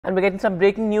And we're getting some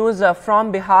breaking news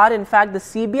from Bihar. In fact, the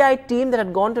CBI team that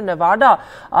had gone to Nawada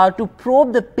to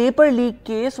probe the paper leak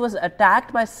case was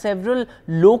attacked by several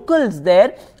locals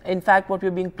there. In fact, what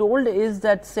we're being told is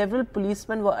that several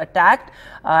policemen were attacked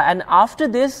and after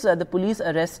this, the police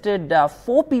arrested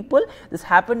 4 people. This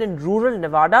happened in rural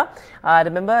Nawada.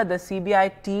 Remember, the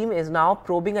CBI team is now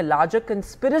probing a larger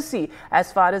conspiracy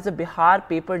as far as the Bihar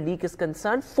paper leak is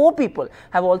concerned. 4 people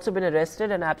have also been arrested,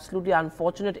 an absolutely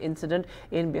unfortunate incident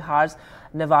in Bihar's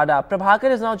Nawada. Prabhakar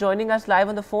is now joining us live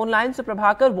on the phone line. So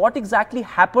Prabhakar, what exactly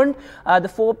happened? The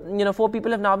 4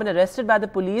 people have now been arrested by the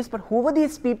police, but who were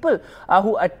these people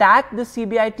who attacked the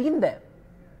CBI team there?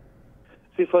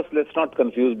 See, first, let's not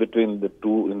confuse between the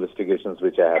two investigations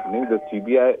which are happening. The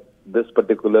CBI, in this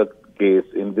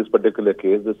particular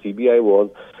case, the CBI was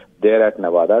there at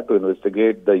Nawada to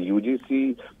investigate the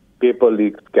UGC paper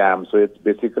leak scam. So it's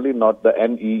basically not the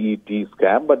NEET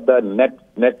scam, but the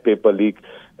NET paper leak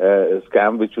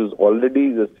scam, which was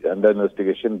already under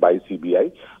investigation by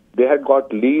CBI. They had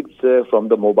got leads from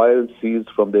the mobile seized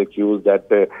from the accused that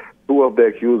 2 of the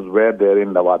accused were there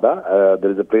in Nawada.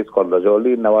 There is a place called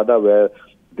Rajouri in Nawada where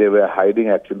they were hiding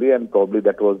actually, and probably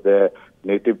that was their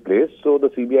native place. So the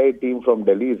CBI team from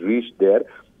Delhi reached there.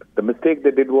 The mistake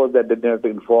they did was that they didn't have to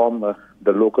inform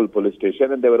the local police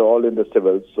station, and they were all in the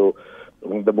civils. So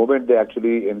the moment they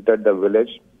actually entered the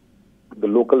village, the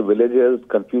local villagers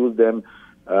confused them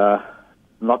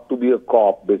not to be a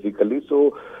cop, basically.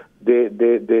 So they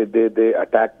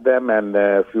attacked them, and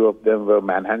a few of them were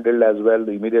manhandled as well.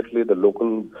 Immediately, the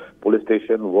local police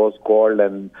station was called,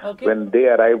 and when they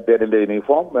arrived there in the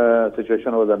uniform,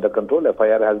 situation was under control.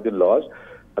 FIR has been lodged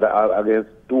against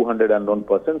 200 unknown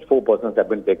persons. 4 persons have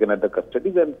been taken at the custody,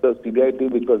 and the CBI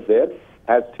team which was there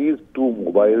has seized 2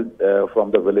 mobiles from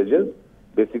the villagers.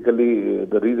 Basically,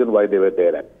 the reason why they were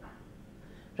there.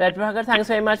 Right, Prabhakar, thanks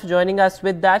very much for joining us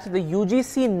with that. The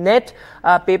UGC NET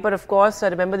paper, of course,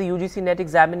 remember the UGC NET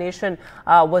examination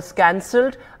was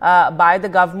cancelled by the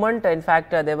government. In fact,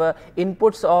 there were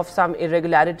inputs of some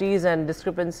irregularities and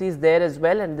discrepancies there as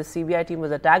well, and the CBI team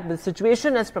was attacked. The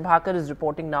situation, as Prabhakar is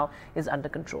reporting now, is under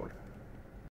control.